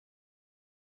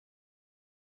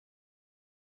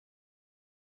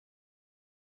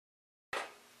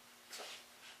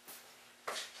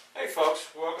folks,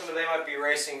 welcome to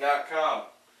TheyMightBeRacing.com.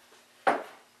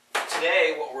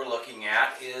 Today what we're looking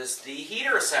at is the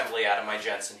heater assembly out of my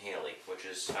Jensen Healey, which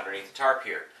is underneath the tarp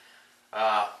here.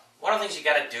 One of the things you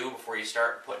got to do before you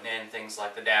start putting in things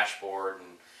like the dashboard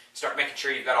and start making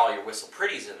sure you've got all your whistle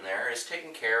pretties in there is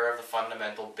taking care of the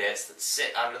fundamental bits that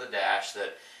sit under the dash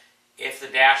that if the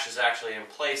dash is actually in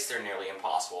place, they're nearly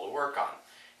impossible to work on.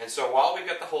 And so while we've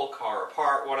got the whole car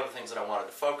apart, one of the things that I wanted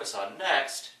to focus on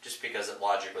next, just because it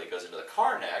logically goes into the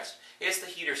car next, is the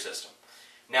heater system.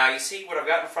 Now you see what I've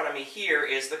got in front of me here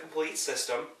is the complete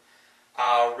system.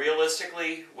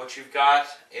 Realistically, what you've got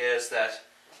is that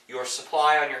your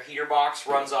supply on your heater box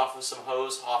runs off of some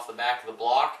hose off the back of the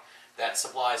block. That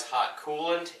supplies hot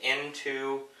coolant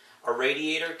into a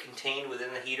radiator contained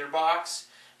within the heater box.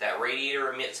 That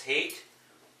radiator emits heat.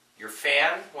 Your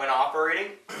fan, when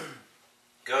operating,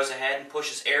 goes ahead and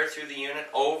pushes air through the unit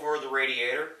over the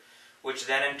radiator, which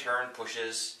then in turn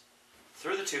pushes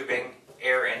through the tubing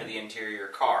air into the interior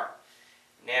car.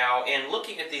 Now, in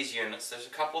looking at these units, there's a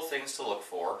couple of things to look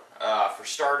for. For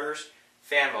starters,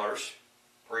 fan motors,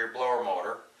 or your blower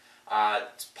motor.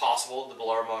 It's possible the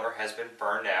blower motor has been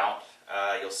burned out.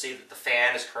 You'll see that the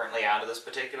fan is currently out of this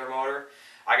particular motor.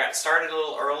 I got started a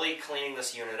little early cleaning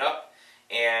this unit up,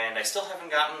 and I still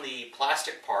haven't gotten the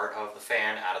plastic part of the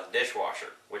fan out of the dishwasher,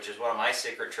 which is one of my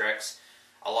secret tricks.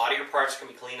 A lot of your parts can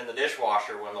be cleaned in the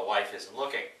dishwasher when the wife isn't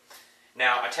looking.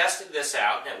 Now, I tested this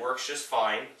out, and it works just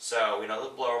fine, so we know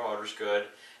the blower motor's good.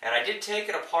 And I did take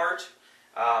it apart.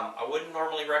 I wouldn't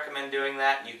normally recommend doing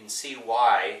that. You can see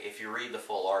why if you read the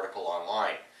full article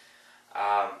online.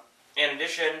 In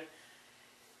addition,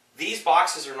 these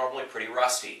boxes are normally pretty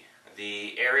rusty.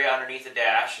 The area underneath the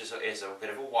dash is a bit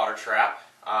of a water trap.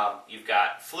 You've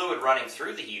got fluid running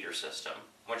through the heater system,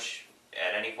 which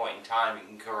at any point in time you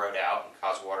can corrode out and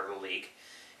cause water to leak.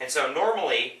 And so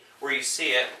normally, where you see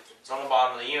it, it's on the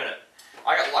bottom of the unit.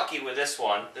 I got lucky with this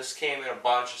one. This came in a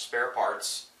bunch of spare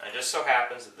parts, and it just so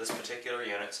happens that this particular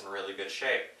unit's in really good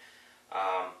shape.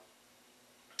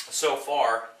 So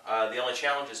far, the only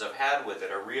challenges I've had with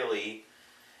it are really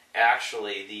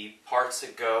actually the parts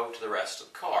that go to the rest of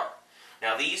the car.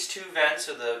 Now these two vents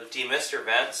are the demister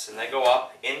vents, and they go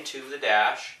up into the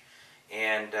dash.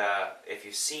 And if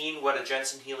you've seen what a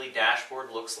Jensen Healey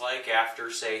dashboard looks like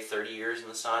after, say, 30 years in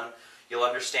the sun, you'll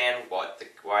understand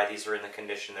why these are in the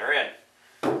condition they're in.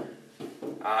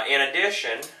 In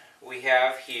addition, we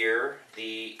have here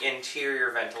the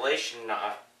interior ventilation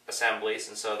assemblies,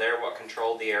 and so they're what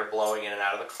control the air blowing in and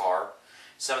out of the car.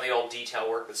 Some of the old detail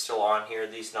work that's still on here,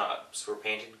 these knobs were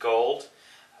painted gold.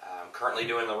 I'm currently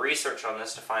doing the research on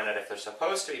this to find out if they're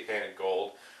supposed to be painted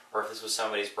gold or if this was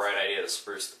somebody's bright idea to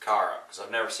spruce the car up, because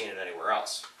I've never seen it anywhere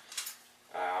else.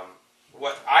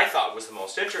 What I thought was the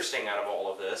most interesting out of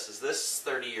all of this is this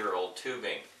 30-year-old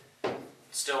tubing.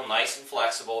 It's still nice and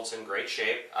flexible, it's in great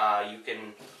shape. You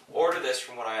can order this,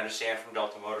 from what I understand, from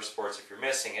Delta Motorsports if you're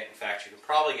missing it. In fact, you can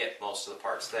probably get most of the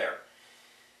parts there.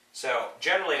 So,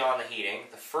 generally on the heating,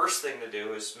 the first thing to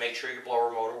do is make sure your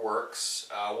blower motor works.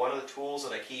 One of the tools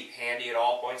that I keep handy at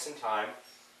all points in time,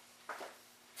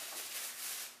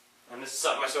 and this is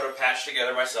something I sort of patched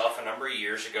together myself a number of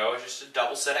years ago, is just a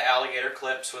double set of alligator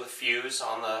clips with a fuse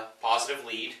on the positive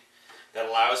lead that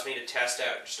allows me to test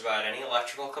out just about any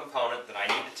electrical component that I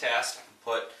need to test. I can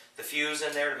put the fuse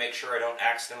in there to make sure I don't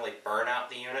accidentally burn out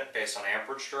the unit based on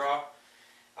amperage draw.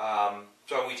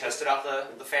 So we tested out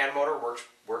the fan motor,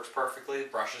 works perfectly, the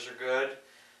brushes are good.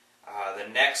 The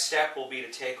next step will be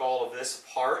to take all of this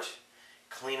apart,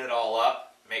 clean it all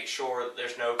up, make sure that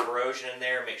there's no corrosion in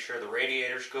there, make sure the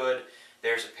radiator's good.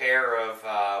 There's a pair of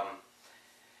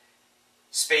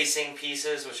spacing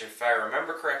pieces, which if I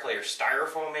remember correctly are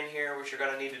styrofoam in here, which you're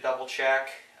going to need to double check.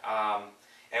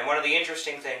 And one of the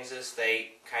interesting things is they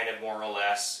kind of more or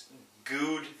less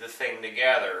gooed the thing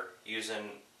together using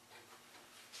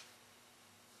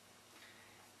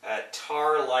a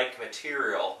tar-like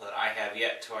material that I have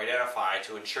yet to identify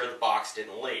to ensure the box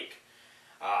didn't leak.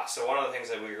 So one of the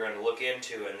things that we're going to look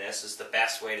into in this is the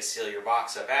best way to seal your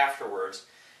box up afterwards,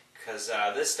 because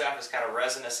this stuff is kind of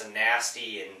resinous and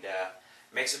nasty and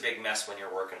makes a big mess when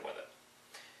you're working with it.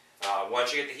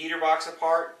 Once you get the heater box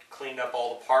apart, cleaned up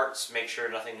all the parts, make sure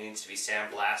nothing needs to be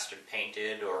sandblasted,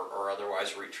 painted, or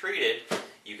otherwise retreated,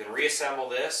 you can reassemble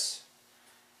this,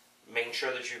 making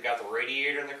sure that you've got the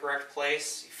radiator in the correct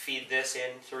place. You feed this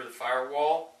in through the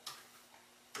firewall,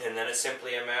 and then it's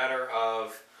simply a matter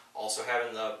of also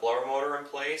having the blower motor in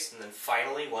place, and then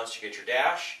finally, once you get your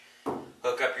dash,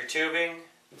 hook up your tubing,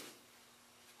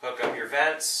 hook up your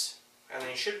vents, and then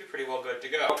you should be pretty well good to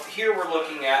go. Here we're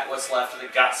looking at what's left of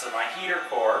the guts of my heater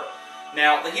core.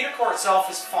 Now, the heater core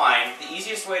itself is fine. The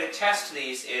easiest way to test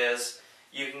these is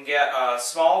you can get a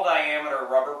small diameter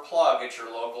rubber plug at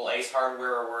your local Ace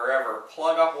Hardware or wherever,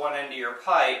 plug up one end of your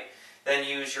pipe, then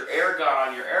use your air gun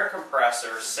on your air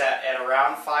compressor set at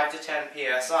around 5 to 10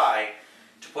 psi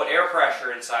to put air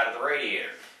pressure inside of the radiator.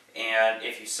 And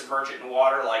if you submerge it in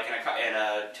water, like in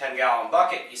a 10-gallon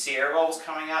bucket, you see air bubbles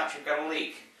coming out, you've got a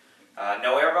leak.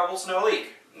 No air bubbles, no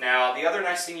leak. Now, the other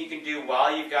nice thing you can do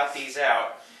while you've got these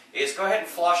out is go ahead and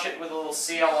flush it with a little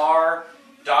CLR.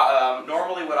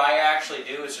 Normally what I actually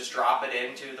do is just drop it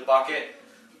into the bucket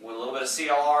with a little bit of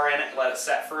CLR in it, let it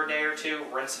set for a day or two,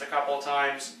 rinse it a couple of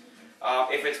times.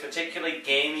 If it's particularly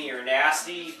gamey or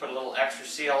nasty, you put a little extra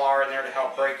CLR in there to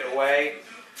help break it away.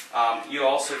 You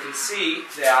also can see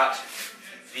that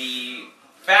the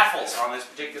baffles on this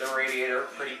particular radiator are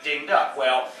pretty dinged up.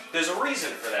 Well, there's a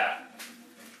reason for that.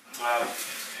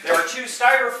 There are two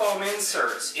styrofoam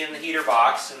inserts in the heater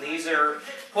box, and these are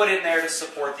put in there to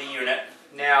support the unit.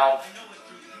 Now,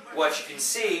 what you can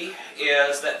see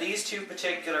is that these two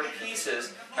particular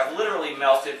pieces have literally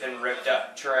melted and ripped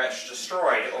up, trashed,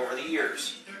 destroyed over the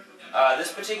years.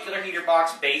 This particular heater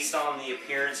box, based on the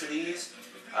appearance of these,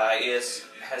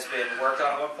 has been worked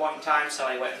on at one point in time.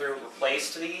 Somebody went through and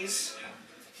replaced these.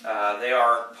 They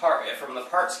are from the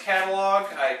parts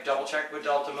catalog. I double-checked with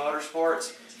Delta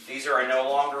Motorsports. These are a no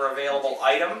longer available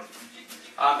item.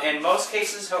 In most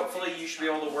cases, hopefully, you should be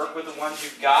able to work with the ones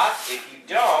you've got. If you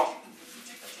don't,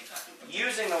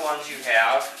 using the ones you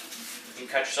have, you can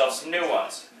cut yourself some new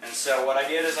ones. And so what I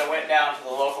did is I went down to the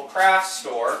local craft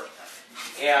store,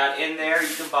 and in there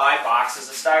you can buy boxes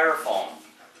of styrofoam.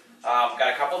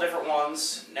 Got a couple different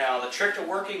ones. Now, the trick to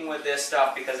working with this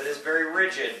stuff, because it is very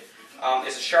rigid,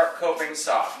 is a sharp coping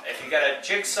saw. If you've got a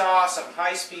jigsaw, something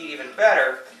high speed, even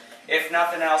better. If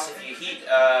nothing else, if you heat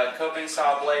a coping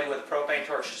saw blade with a propane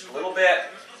torch just a little bit,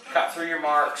 cut through your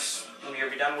marks, and you'll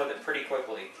be done with it pretty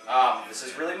quickly. This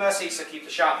is really messy, so keep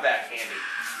the shop vac handy.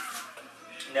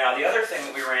 Now, the other thing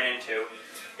that we ran into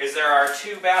is there are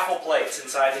two baffle plates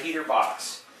inside the heater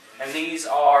box. And these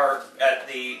are, at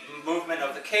the movement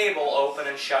of the cable, open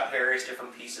and shut various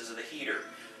different pieces of the heater.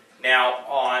 Now,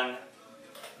 on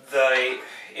the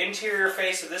interior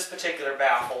face of this particular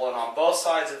baffle and on both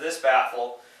sides of this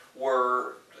baffle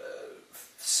were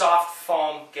soft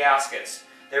foam gaskets.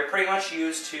 They're pretty much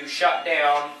used to shut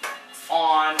down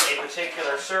on a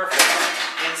particular surface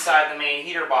inside the main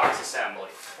heater box assembly.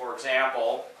 For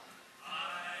example,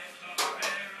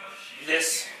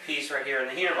 this piece right here in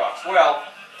the heater box. Well,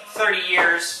 30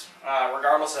 years,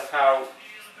 regardless of how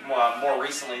more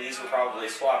recently these were probably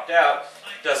swapped out,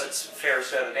 does its fair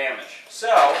share of damage.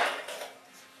 So,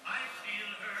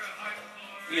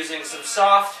 using some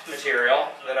soft material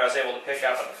that I was able to pick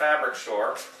up at the fabric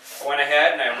store, I went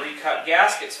ahead and I recut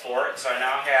gaskets for it, so I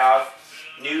now have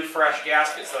new fresh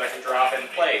gaskets that I can drop in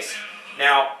place.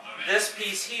 Now, this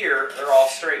piece here, they're all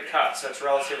straight cut, so it's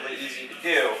relatively easy to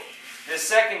do. This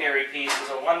secondary piece is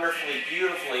a wonderfully,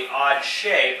 beautifully odd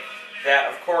shape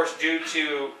that, of course, due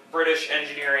to British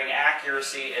engineering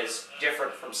accuracy, is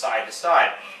different from side to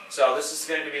side. So this is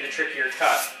going to be the trickier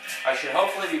cut. I should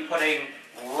hopefully be putting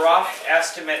rough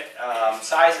estimate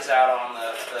sizes out on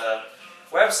the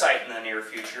website in the near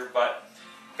future, but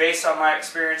based on my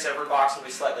experience, every box will be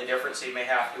slightly different, so you may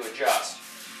have to adjust.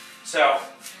 So,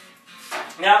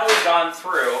 now that we've gone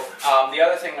through, the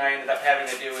other thing I ended up having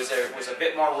to do is there was a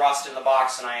bit more rust in the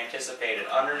box than I anticipated.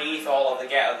 Underneath all of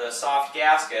the soft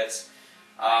gaskets,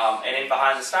 and in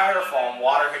behind the styrofoam,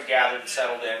 water had gathered and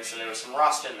settled in, so there was some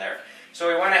rust in there. So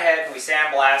we went ahead and we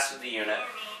sandblasted the unit,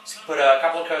 put a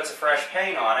couple of coats of fresh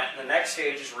paint on it, and the next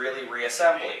stage is really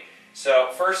reassembly. So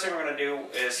first thing we're going to do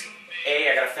is,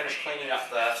 I got to finish cleaning up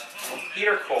the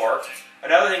heater core.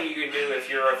 Another thing you can do if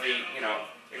you're of the,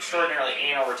 extraordinarily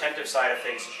anal retentive side of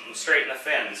things is you can straighten the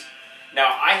fins.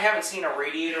 Now, I haven't seen a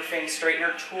radiator fin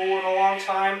straightener tool in a long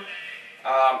time.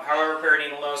 However, a pair of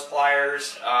needle nose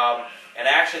pliers, and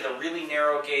actually the really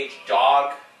narrow gauge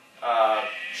dog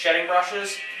shedding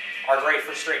brushes are great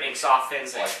for straightening soft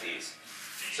fins like these.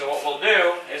 So what we'll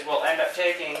do is we'll end up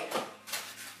taking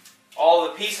all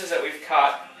the pieces that we've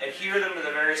cut, adhere them to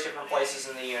the various different places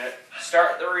in the unit,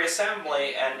 start the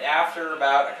reassembly, and after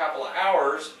about a couple of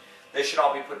hours, they should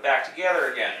all be put back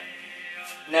together again.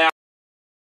 Now,